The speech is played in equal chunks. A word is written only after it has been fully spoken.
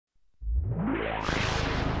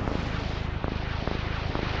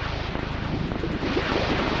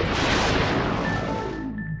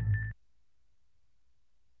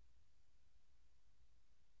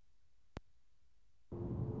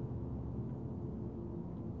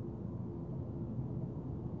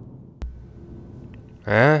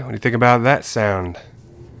Huh? What do you think about that sound?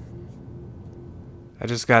 I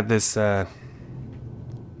just got this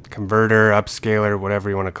converter, upscaler, whatever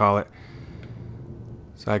you want to call it,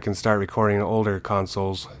 so I can start recording older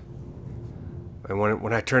consoles. And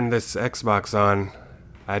when I turn this Xbox on,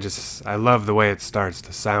 I love the way it starts.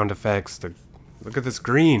 The sound effects. Look at this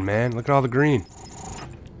green, man. Look at all the green.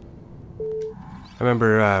 I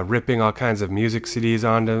remember ripping all kinds of music CDs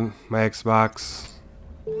onto my Xbox.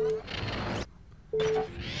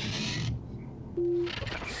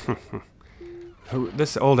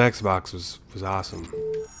 This old Xbox was awesome.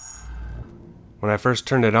 When I first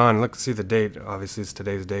turned it on, look, see the date. Obviously, it's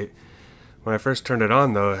today's date. When I first turned it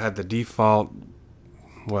on, though, it had the default,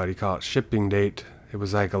 what do you call it, shipping date. It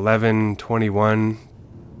was like 11/21/2001.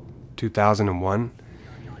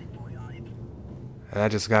 And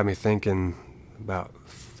that just got me thinking about,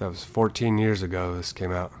 that was 14 years ago this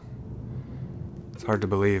came out. It's hard to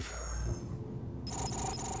believe.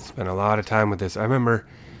 Spent a lot of time with this. I remember,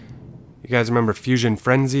 you guys remember Fusion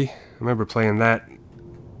Frenzy? I remember playing that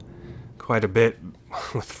quite a bit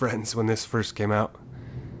with friends when this first came out.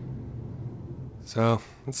 So,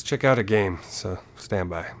 let's check out a game, so stand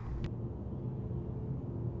by.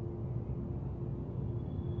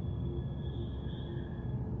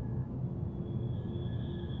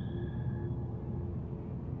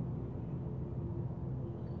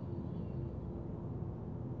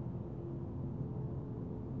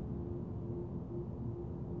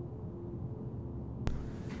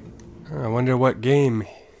 I wonder what game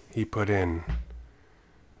he put in.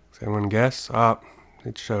 Does anyone guess? Oh,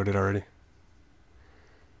 it showed it already.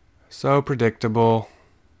 So predictable.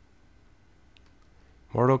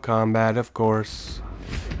 Mortal Kombat, of course.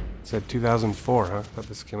 It said 2004, huh? I thought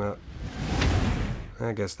this came out.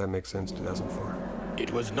 I guess that makes sense, 2004.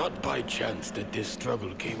 It was not by chance that this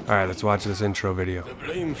struggle came. Alright, let's watch this intro video. The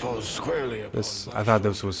blame falls squarely upon I thought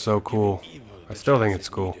this was so cool. I still think it's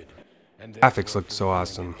cool. Graphics looked so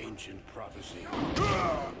awesome.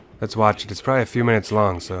 Let's watch it. It's probably a few minutes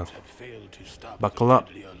long, so buckle up.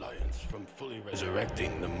 From fully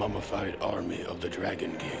resurrecting the mummified army of the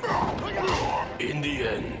Dragon King. In the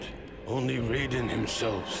end, only Raiden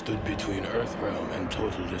himself stood between Earthrealm and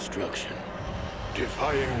total destruction.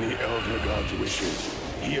 Defying the Elder God's wishes,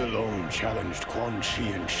 he alone challenged Quan Chi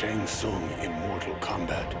and Shang Tsung in Mortal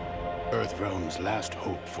Kombat, Earthrealm's last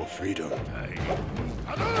hope for freedom.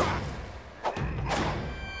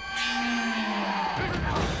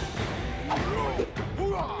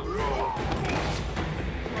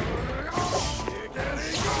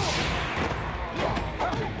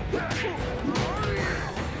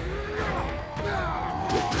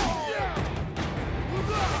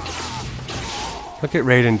 Look at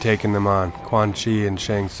Raiden taking them on, Quan Chi and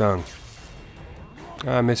Shang Tsung.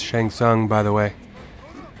 I miss Shang Tsung, by the way,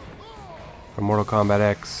 from Mortal Kombat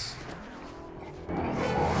X.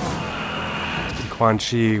 Quan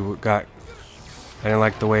Chi got, I didn't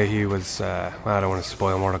like the way he was, well, I don't want to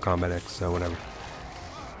spoil Mortal Kombat X, so whatever.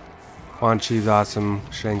 Quan Chi's awesome,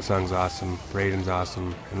 Shang Tsung's awesome, Raiden's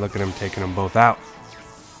awesome, and look at him taking them both out.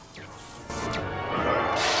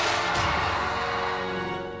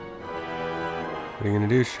 What are you gonna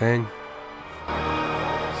do, Shang?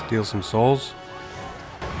 Steal some souls?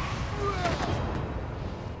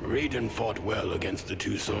 Raiden fought well against the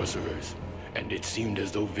two sorcerers, and it seemed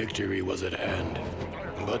as though victory was at hand.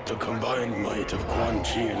 But the combined might of Quan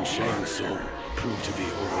Chi and Shang Tsung proved to be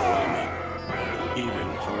overwhelming,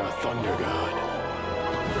 even for a Thunder God.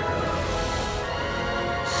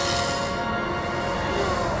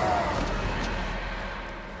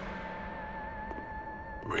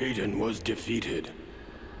 Raiden was defeated.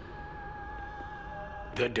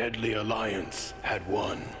 The Deadly Alliance had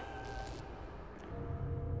won.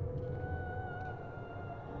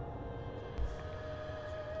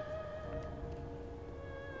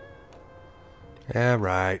 Yeah,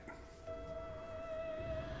 right.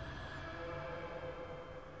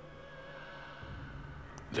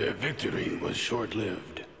 Their victory was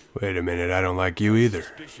short-lived. Wait a minute, I don't like you either.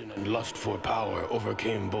 Suspicion and lust for power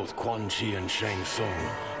overcame both Quan Chi and Shang Tsung.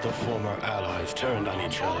 The former allies turned on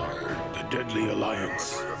each other. The Deadly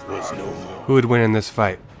Alliance was no more. Who would win in this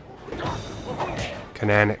fight?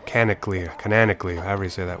 Canonically, however you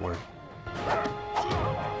say that word.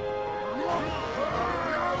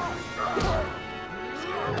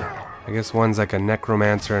 I guess one's like a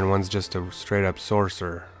necromancer and one's just a straight-up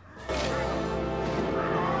sorcerer.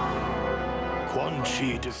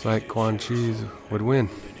 It's like Quan Chi would win.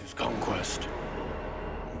 In his conquest.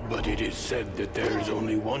 But it is said that there is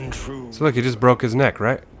only one true. So look, he just broke his neck,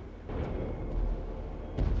 right?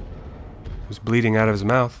 He was bleeding out of his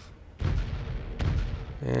mouth.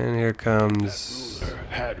 And here comes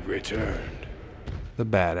had returned. The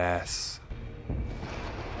badass.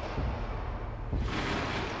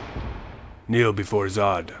 Kneel before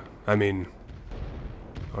Zod. I mean,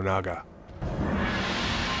 Onaga.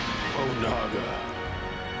 Onaga,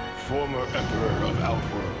 former Emperor of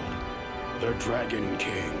Outworld, the Dragon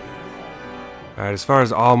King. Alright, as far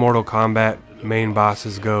as all Mortal Kombat main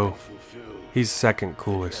bosses go, he's second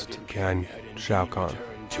coolest behind Shao Kahn.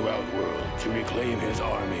 To Outworld to reclaim his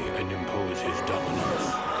army and impose his dominance.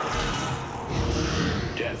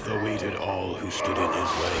 Death awaited all who stood in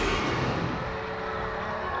his way.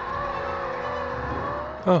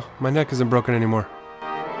 Oh, my neck isn't broken anymore.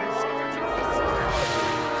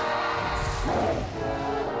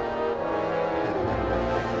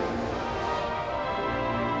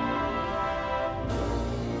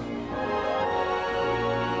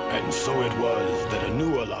 And so it was that a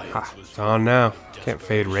new alliance was It's on now. Can't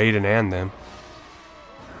fade Raiden and them.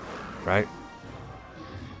 Right?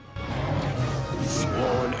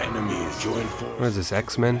 sworn enemies joined forces. What is this,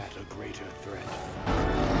 X-Men? At a greater threat.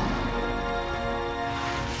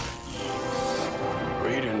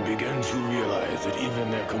 Raiden began to realize that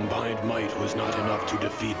even their combined might was not enough to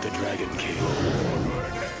defeat the Dragon King.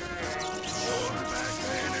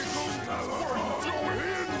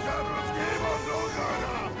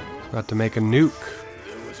 About to make a nuke.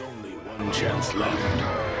 There was only one chance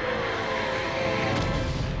left.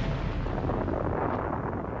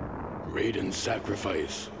 Raiden's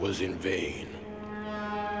sacrifice was in vain,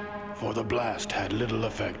 for the blast had little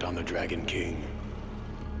effect on the Dragon King.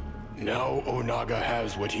 Now Onaga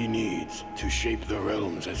has what he needs to shape the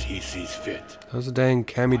realms as he sees fit. Those are dang I was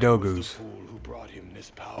the Kamidogus. fool who brought him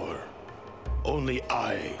this power. Only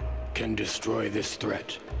I can destroy this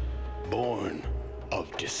threat, born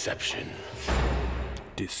of deception.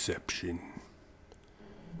 Deception.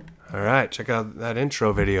 Alright, check out that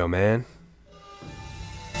intro video, man.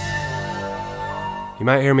 You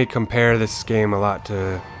might hear me compare this game a lot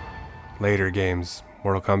to later games,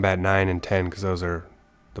 Mortal Kombat 9 and 10, because those are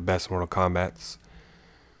the best Mortal Kombats.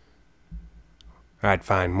 Alright,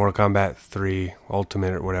 fine. Mortal Kombat 3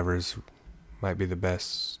 Ultimate or whatever might be the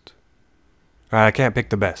best. Alright, I can't pick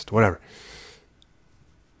the best. Whatever.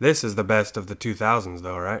 This is the best of the 2000s,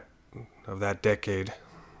 though, right? Of that decade.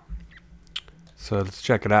 So let's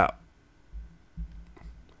check it out.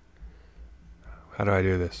 How do I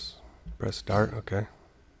do this? Press start, okay.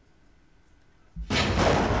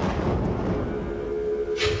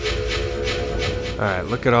 Alright,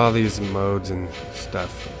 look at all these modes and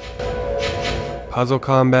stuff. Puzzle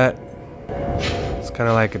combat. It's kind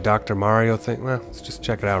of like a Dr. Mario thing. Well, let's just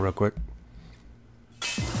check it out real quick.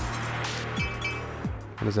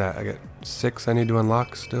 What is that? I got 6 I need to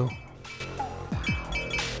unlock still.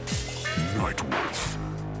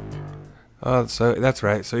 Oh, so that's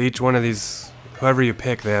right. So each one of these, whoever you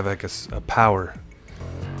pick, they have like a power.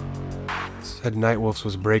 It said Nightwolf's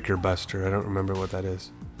was Breaker Buster. I don't remember what that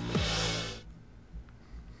is.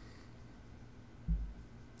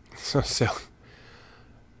 So silly.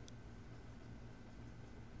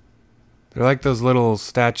 They're like those little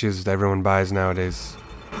statues that everyone buys nowadays.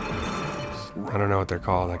 I don't know what they're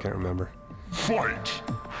called. I can't remember. Fight!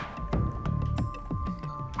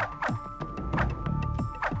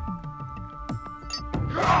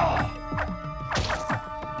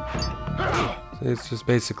 See, it's just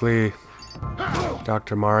basically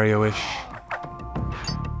Dr. Mario-ish.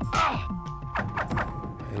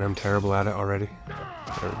 And I'm terrible at it already.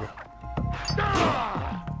 There we go.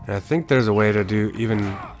 And I think there's a way to do even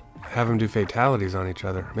have them do fatalities on each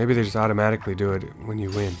other. Maybe they just automatically do it when you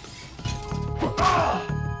win.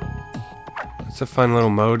 It's a fun little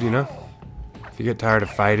mode, you know? If you get tired of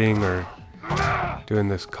fighting or doing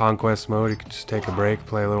this conquest mode, you can just take a break,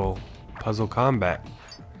 play a little puzzle combat.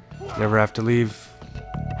 Never have to leave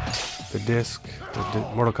the disc, the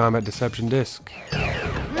Mortal Kombat Deception disc.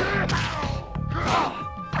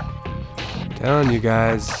 Telling you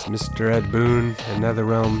guys, Mr. Ed Boon and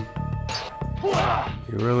NetherRealm,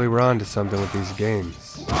 you really were onto something with these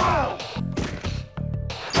games.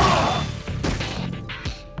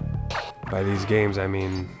 By these games, I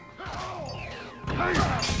mean...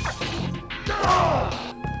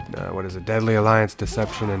 what is it? Deadly Alliance,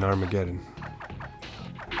 Deception, and Armageddon.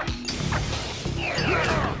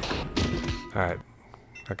 Alright,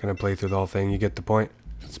 not gonna play through the whole thing, you get the point.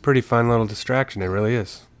 It's a pretty fun little distraction, it really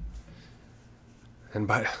is. And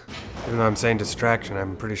even though I'm saying distraction,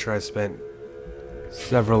 I'm pretty sure I spent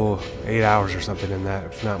several 8 hours or something in that,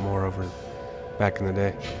 if not more, over back in the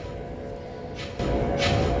day.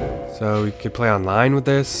 So we could play online with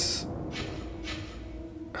this.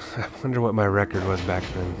 I wonder what my record was back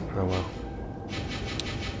then. Oh well.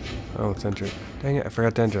 Oh, let's enter it. Dang it, I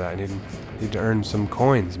forgot to enter that. I need to earn some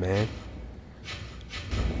coins, man.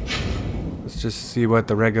 Let's just see what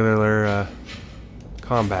the regular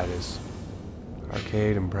combat is.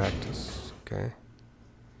 Arcade and practice. Okay.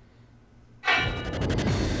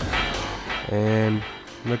 And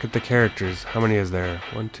look at the characters. How many is there?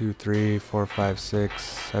 1, 2, 3, 4, 5, 6,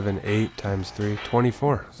 7, 8 times 3.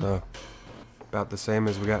 24. So about the same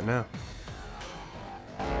as we got now.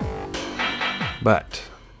 But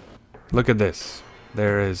look at this.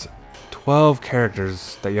 There is 12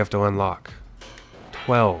 characters that you have to unlock.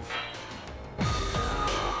 12.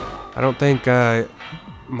 I don't think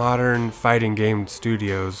modern fighting game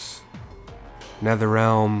studios,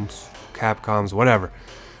 NetherRealms, Capcoms, whatever,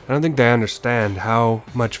 I don't think they understand how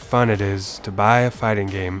much fun it is to buy a fighting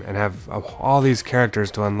game and have all these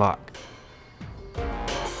characters to unlock.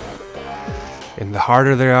 And the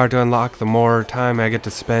harder they are to unlock, the more time I get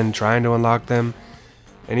to spend trying to unlock them.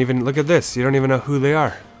 And even, look at this, you don't even know who they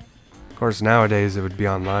are. Of course, nowadays it would be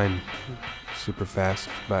online super fast,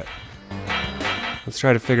 but let's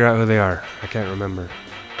try to figure out who they are. I can't remember.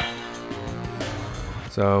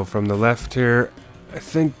 So from the left here, I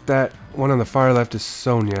think that one on the far left is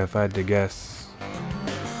Sonya, if I had to guess.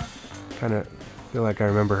 Kind of feel like I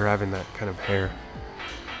remember her having that kind of hair.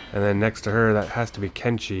 And then next to her, that has to be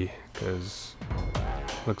Kenshi, because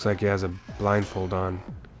looks like he has a blindfold on.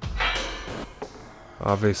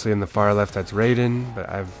 Obviously in the far left, that's Raiden, but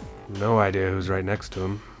I have no idea who's right next to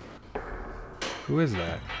him. Who is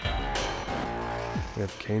that? We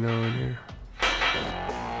have Kano in here.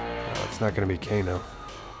 No, it's not going to be Kano.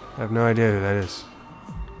 I have no idea who that is.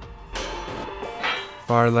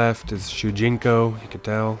 Far left is Shujinko, you can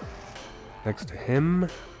tell. Next to him.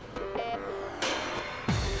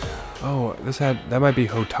 Oh, that might be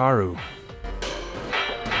Hotaru.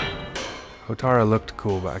 Hotaru looked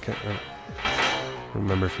cool, but I can't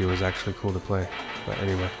remember if he was actually cool to play. But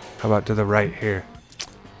anyway, how about to the right here?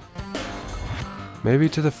 Maybe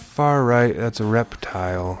to the far right, that's a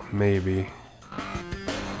reptile, maybe.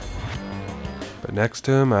 But next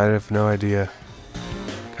to him, I have no idea.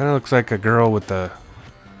 Kind of looks like a girl with the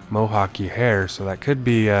mohawky hair, so that could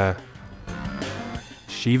be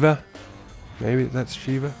Shiva. Maybe that's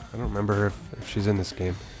Shiva. I don't remember her if she's in this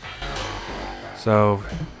game. So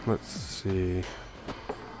let's see.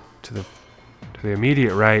 To the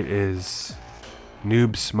immediate right is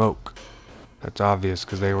Noob Smoke. That's obvious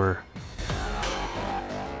because they were.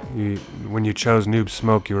 When you chose Noob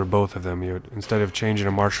Smoke, you were both of them. Instead of changing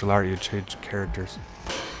a martial art, you changed characters.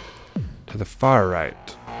 To the far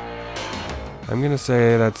right, I'm gonna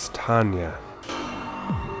say that's Tanya.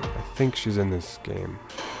 I think she's in this game.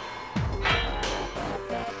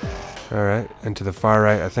 Alright, and to the far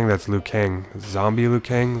right, I think that's Liu Kang. Zombie Liu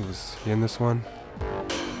Kang, was he in this one?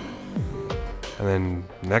 And then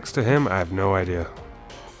next to him, I have no idea.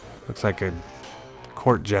 Looks like a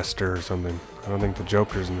court jester or something. I don't think the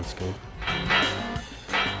Joker's in this game.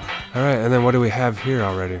 Alright, and then what do we have here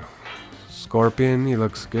already? Scorpion, he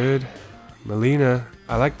looks good. Melina,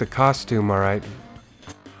 I like the costume alright.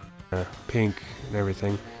 Pink and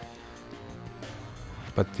everything.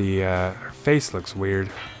 But the her face looks weird.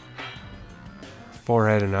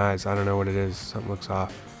 Forehead and eyes, I don't know what it is. Something looks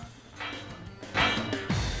off.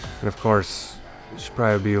 And of course, it should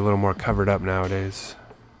probably be a little more covered up nowadays.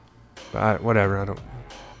 But whatever, I don't.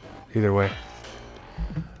 Either way.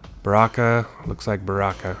 Baraka, looks like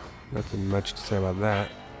Baraka. Nothing much to say about that.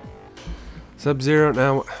 Sub-Zero,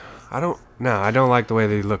 now, I don't like the way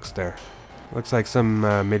that he looks there. Looks like some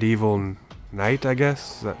medieval knight, I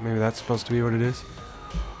guess. Maybe that's supposed to be what it is.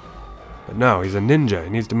 But no, he's a ninja.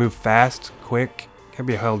 He needs to move fast, quick. Can't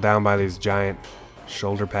be held down by these giant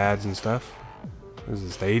shoulder pads and stuff. What is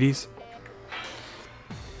this, the 80s?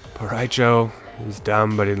 Paraicho, he's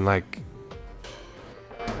dumb, but in like...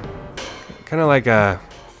 kind of like a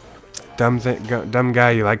dumb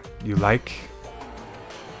guy you like.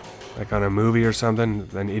 Like on a movie or something,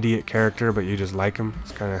 an idiot character, but you just like him.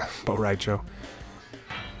 It's kind of Boraicho.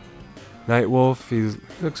 Nightwolf, he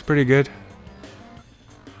looks pretty good.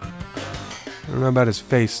 I don't know about his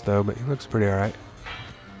face though, but he looks pretty alright.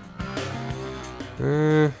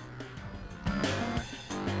 I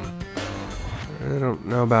don't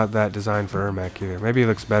know about that design for Ermac either. Maybe he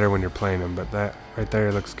looks better when you're playing him, but that right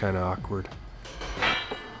there looks kind of awkward.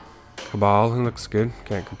 Cabal, he looks good.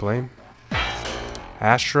 Can't complain.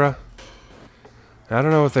 Astra. I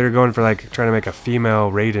don't know if they're going for like trying to make a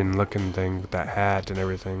female Raiden looking thing with that hat and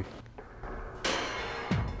everything.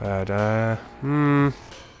 But I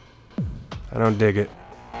don't dig it.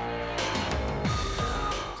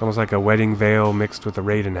 It's almost like a wedding veil mixed with a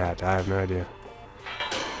Raiden hat. I have no idea.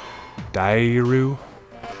 Dairu.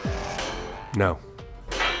 No.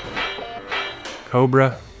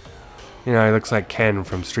 Cobra. You know, he looks like Ken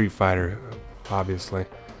from Street Fighter, obviously.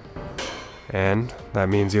 And that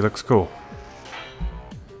means he looks cool.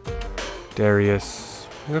 Darius.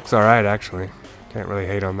 He looks alright, actually. Can't really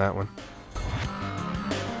hate on that one.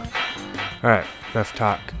 Alright, enough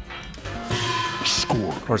talk.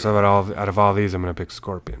 Of course, out of all these, I'm going to pick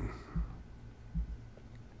Scorpion.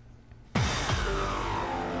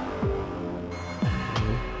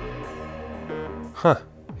 Huh.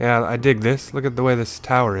 Yeah, I dig this. Look at the way this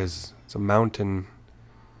tower is. It's a mountain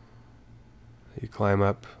that you climb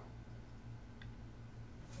up.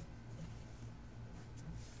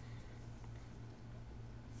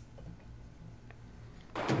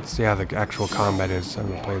 Let's see how the actual combat is. I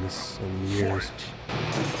haven't played this in years.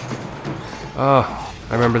 Oh,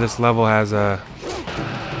 I remember this level has a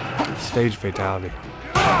stage fatality.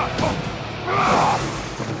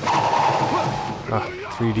 Oh,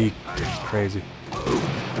 3D is crazy.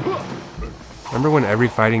 Remember when every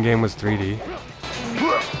fighting game was 3D?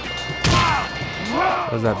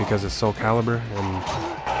 Was that because of Soul Calibur and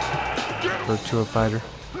Virtua Fighter?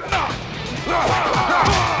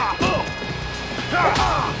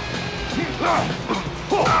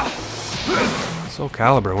 Soul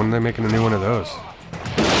Calibur, when are they making a new one of those?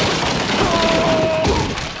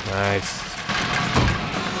 Nice.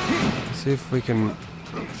 Let's see if we can...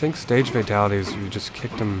 I think stage fatalities, you just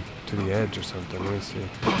kicked him to the edge or something. Let me see.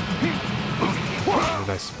 Or did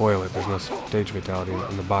I spoil it? There's no stage fatality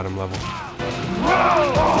on the bottom level.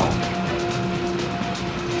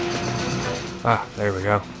 Ah, there we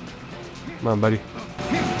go. Come on, buddy.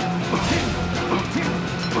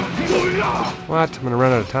 What? I'm gonna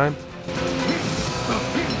run out of time?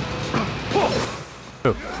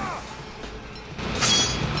 Oh.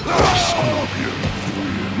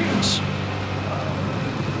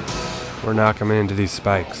 We're knocking him into these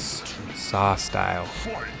spikes. Saw style.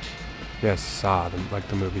 Yes, Saw, like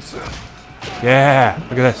the movies. Yeah!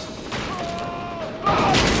 Look at this.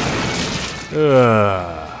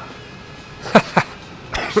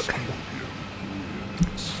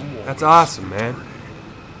 That's awesome, man.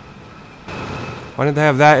 Why didn't they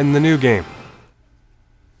have that in the new game?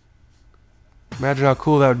 Imagine how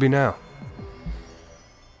cool that would be now.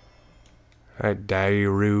 Alright,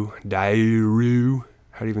 Dairu. Dairu.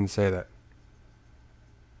 How do you even say that?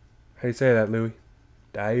 How do you say that, Louis?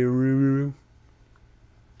 Dairu.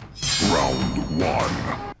 Round one.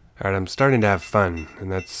 Alright, I'm starting to have fun,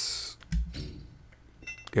 and that's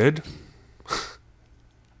good.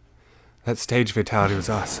 That stage fatality was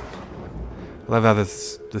awesome. I love how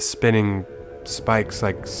the spinning spikes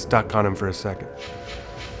like stuck on him for a second.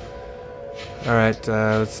 Alright,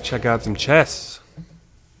 let's check out some chess.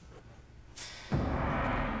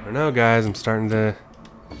 I don't know, guys, I'm starting to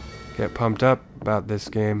get pumped up about this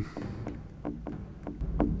game.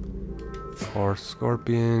 Or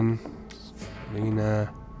Scorpion,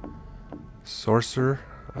 Lena, Sorcerer,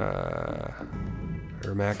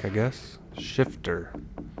 Ermac, I guess, Shifter,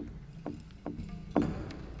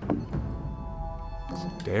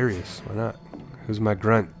 Darius, why not? Who's my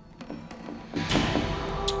grunt?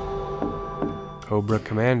 Cobra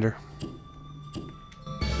Commander.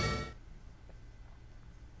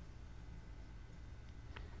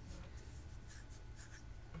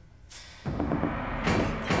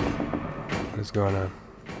 What is going on?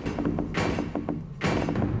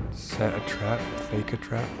 Set a trap? Fake a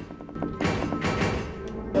trap?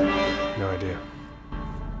 No idea.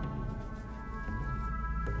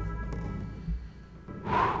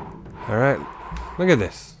 Alright, look at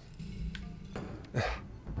this.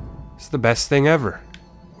 It's the best thing ever.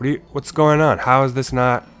 What's going on? How is this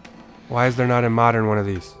not... Why is there not a modern one of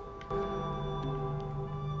these?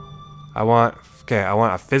 I want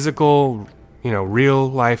a physical, you know,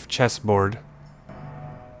 real life chessboard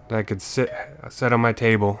that I could set on my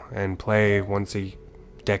table and play once a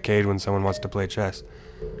decade when someone wants to play chess.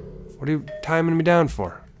 What are you timing me down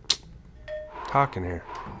for? Talking here.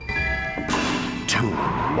 Two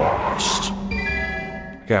lost.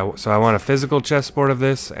 Yeah, so I want a physical chessboard of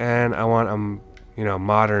this, and I want you know,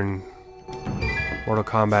 modern Mortal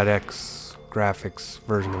Kombat X graphics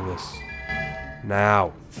version of this.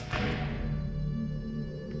 Now.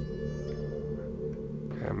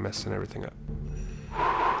 Okay, I'm messing everything up.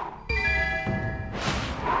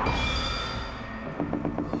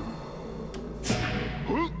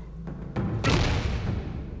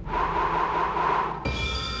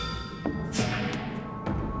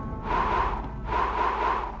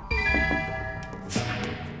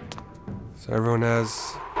 So everyone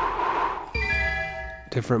has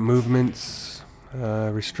different movements,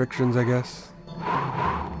 restrictions, I guess.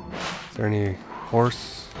 Is there any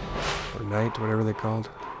horse? Or knight, whatever they're called.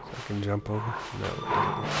 So I can jump over. No, it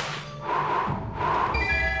doesn't work.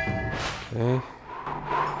 Okay.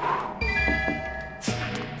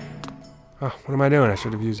 Oh, what am I doing? I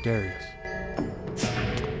should have used Darius.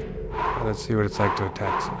 Let's see what it's like to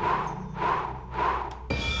attack someone.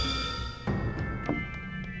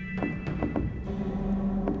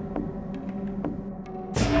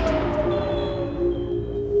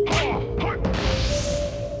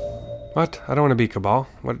 What? I don't want to be Cabal.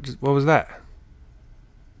 What was that?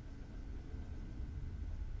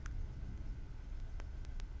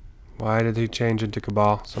 Why did he change into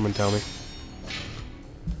Cabal? Someone tell me.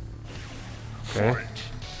 Okay.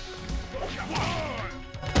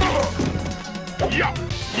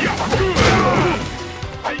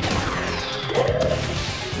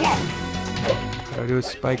 Gotta do a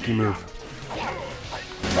spiky move.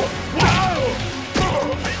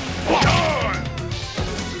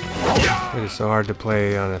 It is so hard to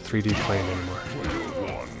play on a 3D plane anymore.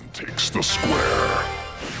 One takes the square.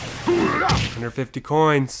 150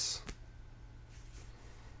 coins.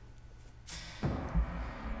 I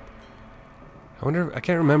wonder, I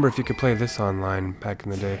can't remember if you could play this online back in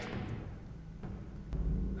the day.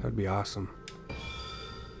 That would be awesome.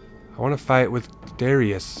 I want to fight with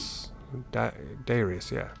Darius.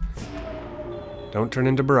 Darius, yeah. Don't turn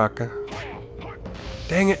into Baraka.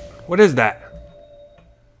 Dang it! What is that?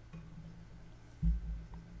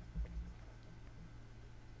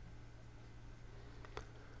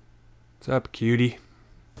 What's up, cutie?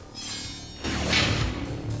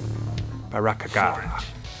 Baraka.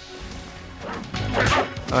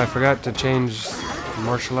 Oh, I forgot to change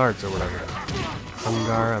martial arts or whatever.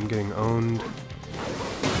 Hungar, I'm getting owned.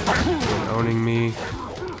 You're owning me.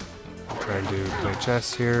 I'm trying to play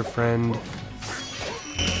chess here, friend.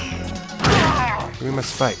 Give me my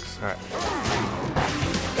spikes. Alright.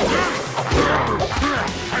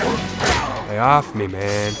 Lay off me,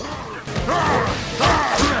 man.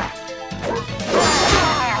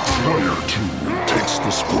 Player 2 takes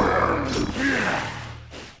the square.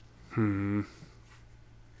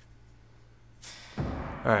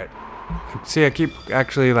 Alright. See, I keep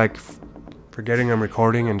actually like forgetting I'm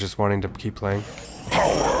recording and just wanting to keep playing.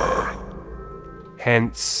 Power.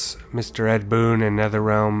 Hence, Mr. Ed Boon and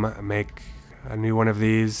NetherRealm make a new one of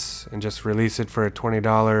these and just release it for a $20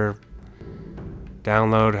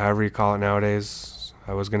 download, however you call it nowadays.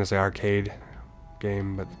 I was gonna say arcade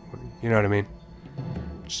game, but you know what I mean.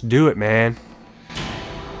 Just do it, man.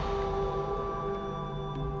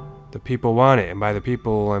 The people want it, and by the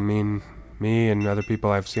people, I mean me and other people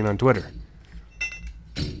I've seen on Twitter.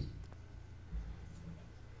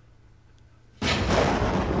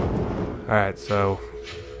 Alright, so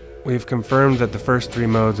we've confirmed that the first 3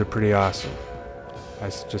 modes are pretty awesome. I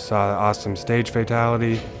just saw the awesome stage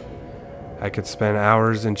fatality. I could spend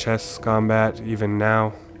hours in chess combat, even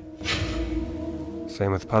now.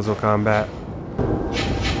 Same with puzzle combat.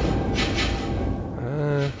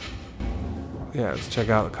 Yeah, let's check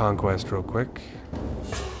out the Conquest real quick.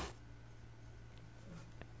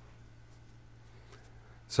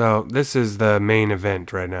 So, this is the main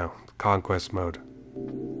event right now, Conquest mode.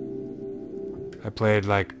 I played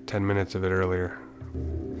like 10 minutes of it earlier.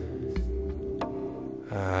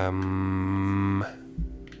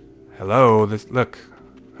 Hello, look,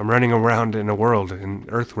 I'm running around in a world in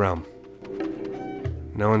Earthrealm.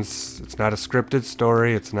 It's not a scripted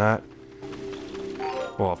story, it's not,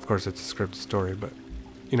 well, of course it's a scripted story, but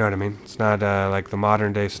you know what I mean. It's not like the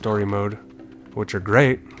modern day story mode, which are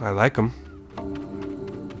great, I like them.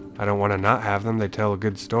 I don't want to not have them, they tell a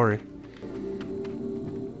good story.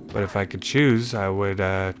 But if I could choose, I would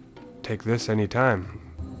take this anytime.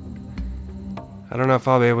 I don't know if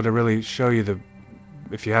I'll be able to really show you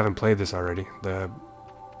if you haven't played this already, the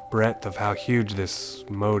breadth of how huge this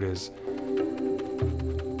mode is.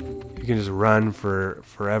 You can just run for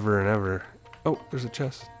forever and ever. Oh, there's a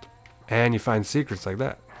chest. And you find secrets like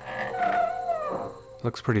that.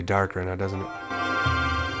 Looks pretty dark right now, doesn't it?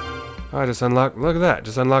 Oh, I just unlocked, look at that,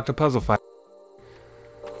 just unlocked a puzzle fight.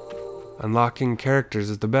 Unlocking characters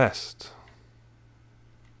is the best.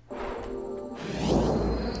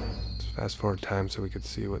 Let's fast forward time so we could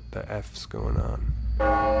see what the F's going on.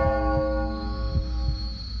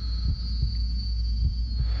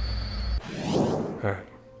 Alright.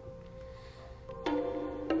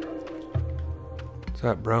 What's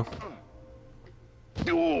up, bro?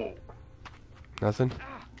 Nothing?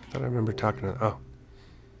 I thought I remember talking to... Oh.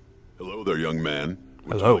 Hello there, young man.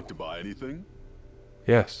 Would Hello. you like to buy anything?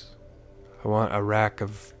 Yes. I want a rack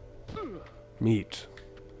of meat.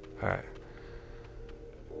 Alright.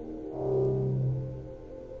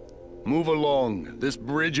 Move along. This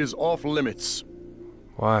bridge is off limits.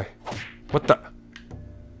 Why? What the?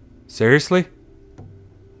 Seriously?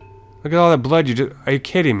 Look at all that blood you just... Are you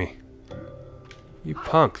kidding me? You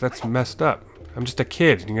punk, that's messed up. I'm just a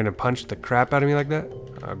kid, and you're gonna punch the crap out of me like that?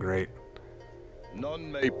 Oh, great.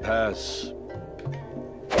 None may pass.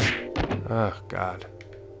 Oh, God.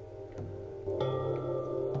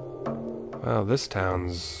 Well, this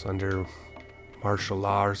town's under martial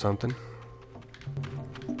law or something.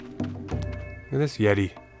 Look at this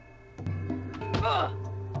Yeti.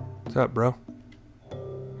 What's up, bro?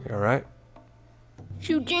 You alright?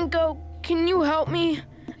 Shujinko, can you help me?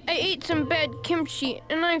 I ate some bad kimchi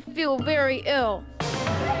and I feel very ill.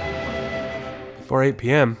 Before 8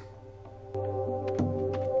 p.m.? I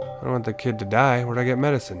don't want the kid to die. Where'd I get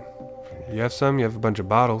medicine? You have some? You have a bunch of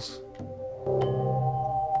bottles.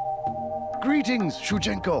 Greetings,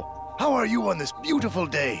 Shujinko. How are you on this beautiful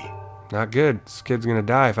day? Not good. This kid's gonna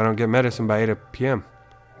die if I don't get medicine by 8 p.m.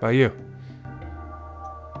 How about you?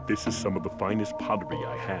 This is some of the finest pottery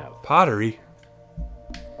I have. Pottery?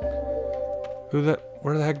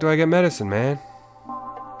 Where the heck do I get medicine, man?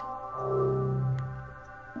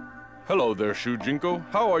 Hello there, Shujinko.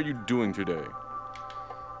 How are you doing today?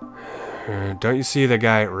 Don't you see the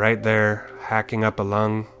guy right there hacking up a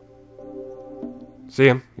lung? See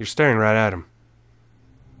him? You're staring right at him.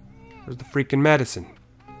 Where's the freaking medicine?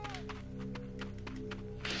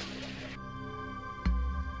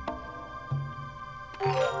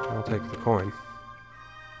 I'll take the coin.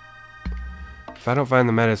 If I don't find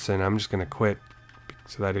the medicine, I'm just gonna quit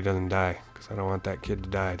so that he doesn't die, because I don't want that kid to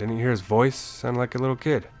die. Didn't you hear his voice? Sound like a little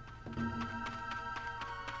kid.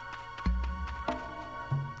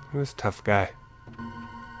 Look at this tough guy.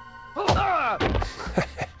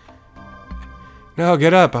 No,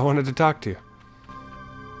 get up. I wanted to talk to you.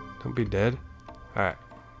 Don't be dead. Alright.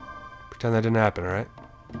 Pretend that didn't happen, alright?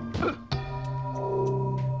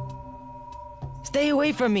 Stay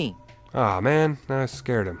away from me! Aw, man. Now I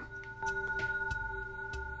scared him.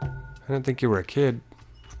 I didn't think you were a kid.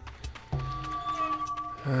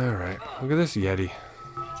 Alright. Look at this Yeti.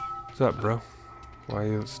 What's up, bro? Why are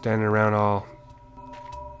you standing around all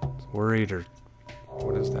worried, or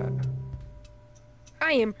what is that?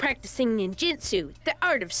 I am practicing ninjutsu, the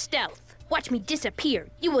art of stealth. Watch me disappear.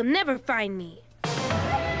 You will never find me.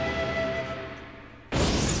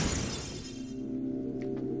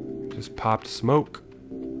 Just popped smoke.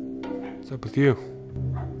 What's up with you?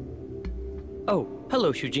 Oh,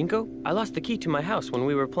 hello, Shujinko. I lost the key to my house when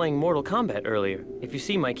we were playing Mortal Kombat earlier. If you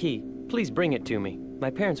see my key, please bring it to me. My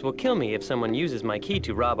parents will kill me if someone uses my key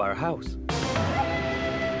to rob our house.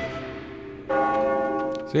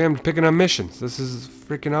 See, I'm picking up missions. This is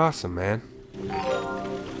freaking awesome, man.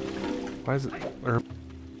 Why is it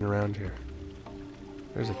around here?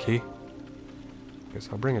 There's a key. Guess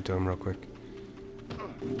I'll bring it to him real quick.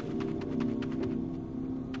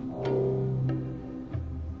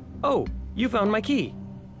 Oh, you found my key.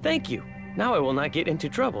 Thank you. Now I will not get into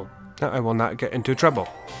trouble. Now I will not get into trouble.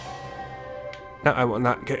 Now I will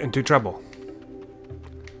not get into trouble.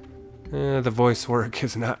 The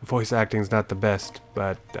voice acting's not the best,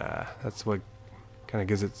 but that's what kind of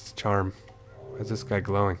gives it its charm. Why is this guy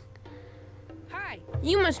glowing? Hi,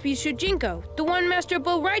 you must be Shujinko, the one Master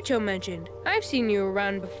Bo Raicho mentioned. I've seen you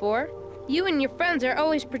around before. You and your friends are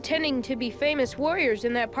always pretending to be famous warriors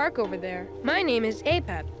in that park over there. My name is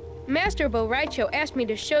Apep. Master Bo Raicho asked me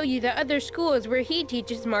to show you the other schools where he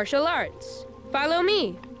teaches martial arts. Follow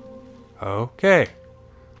me. Okay.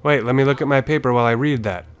 Wait, let me look at my paper while I read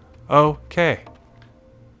that. Okay.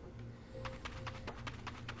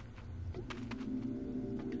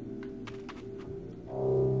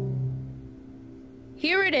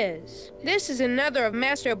 Here it is. This is another of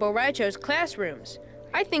Master Bo Raicho's classrooms.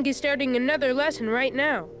 I think he's starting another lesson right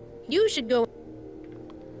now. You should go.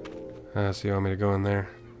 So you want me to go in there?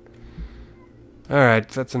 Alright,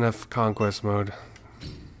 that's enough conquest mode.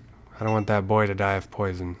 I don't want that boy to die of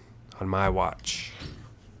poison on my watch.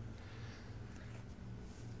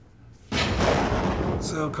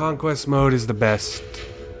 So conquest mode is the best.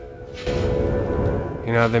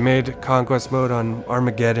 You know, they made conquest mode on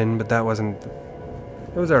Armageddon, but that wasn't...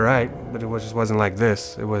 It was alright, but it just wasn't like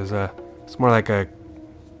this. It was, it's more like a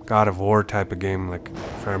God of War type of game, like,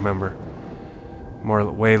 if I remember.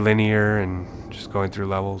 Way linear and just going through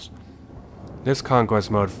levels. This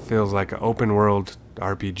conquest mode feels like an open world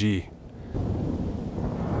RPG.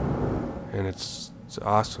 And it's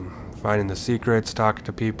awesome. Finding the secrets, talking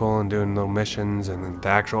to people, and doing little missions, and then the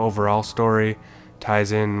actual overall story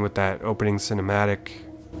ties in with that opening cinematic.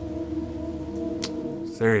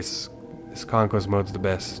 Serious. This conquest mode's the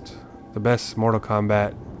best. The best Mortal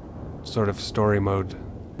Kombat sort of story mode.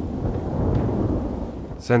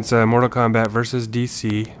 Since Mortal Kombat vs.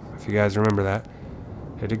 DC if you guys remember that.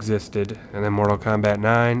 It existed. And then Mortal Kombat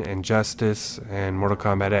 9, Injustice, and Mortal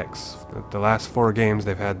Kombat X. The last 4 games,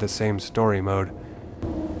 they've had the same story mode.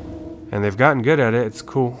 And they've gotten good at it. It's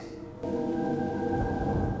cool.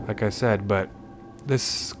 Like I said, but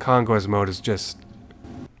this Conquest mode is just...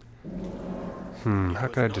 how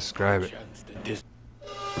can I describe it?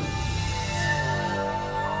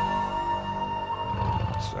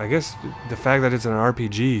 I guess the fact that it's an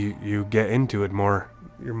RPG, you get into it more.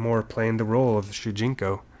 You're more playing the role of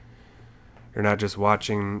Shujinko. You're not just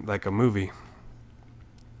watching like a movie.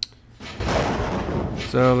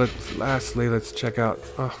 So lastly, let's check out...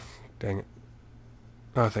 Oh, dang it.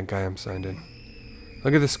 Oh, I think I am signed in.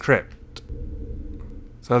 Look at this crypt.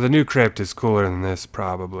 So the new crypt is cooler than this,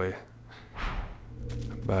 probably.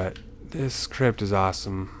 But this crypt is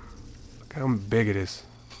awesome. Look how big it is.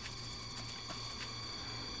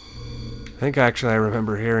 I think actually I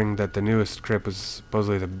remember hearing that the newest crypt was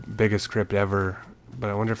supposedly the biggest crypt ever, but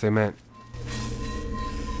I wonder if they meant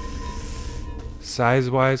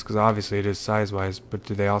size-wise, because obviously it is size-wise, but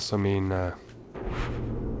do they also mean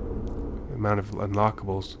amount of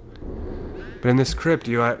unlockables? But in this crypt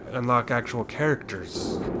you unlock actual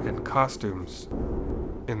characters and costumes.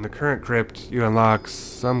 In the current crypt you unlock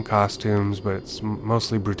some costumes, but it's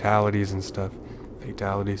mostly brutalities and stuff,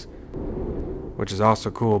 fatalities, which is also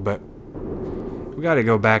cool, but we gotta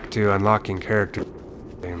go back to unlocking character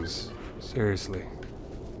games. Seriously.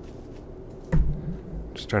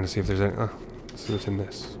 Just trying to see if there's any... Oh, let's see what's in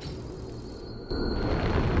this.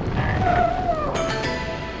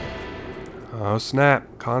 Oh snap!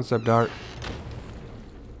 Concept art.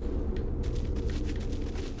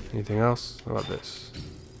 Anything else? How about this?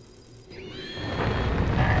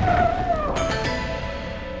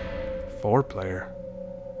 4-player.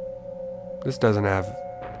 This doesn't have...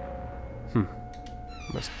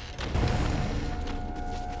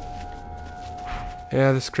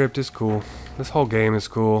 Yeah, this script is cool. This whole game is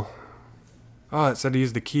cool. Oh, it said to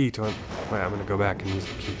use the key to... Wait, I'm gonna go back and use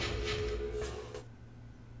the key.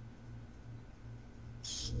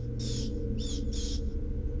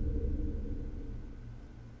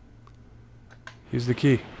 Use the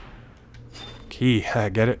key. Key, I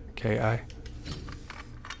get it. K-I.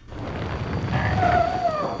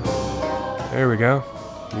 There we go.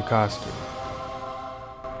 New costume.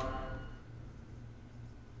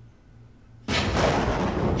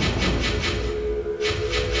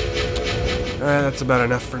 Alright, that's about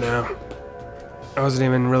enough for now. I wasn't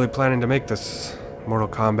even really planning to make this Mortal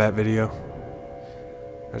Kombat video.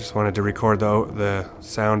 I just wanted to record the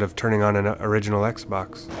sound of turning on an original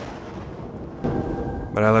Xbox.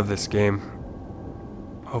 But I love this game.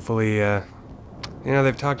 Hopefully, you know,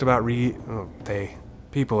 they've talked about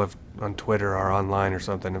people have on Twitter or online or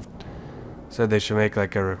something have said they should make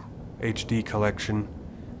like a HD collection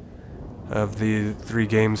of the 3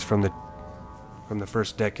 games from the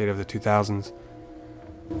first decade of the 2000s.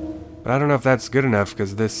 But I don't know if that's good enough,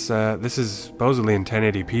 because this is supposedly in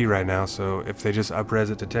 1080p right now, so if they just up-res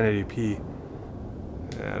it to 1080p,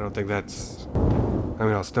 I don't think that's... I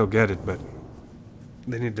mean, I'll still get it, but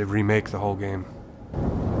they need to remake the whole game.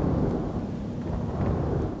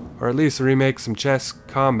 Or at least remake some chess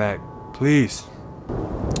combat, please.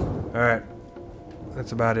 Alright,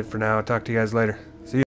 that's about it for now. I'll talk to you guys later.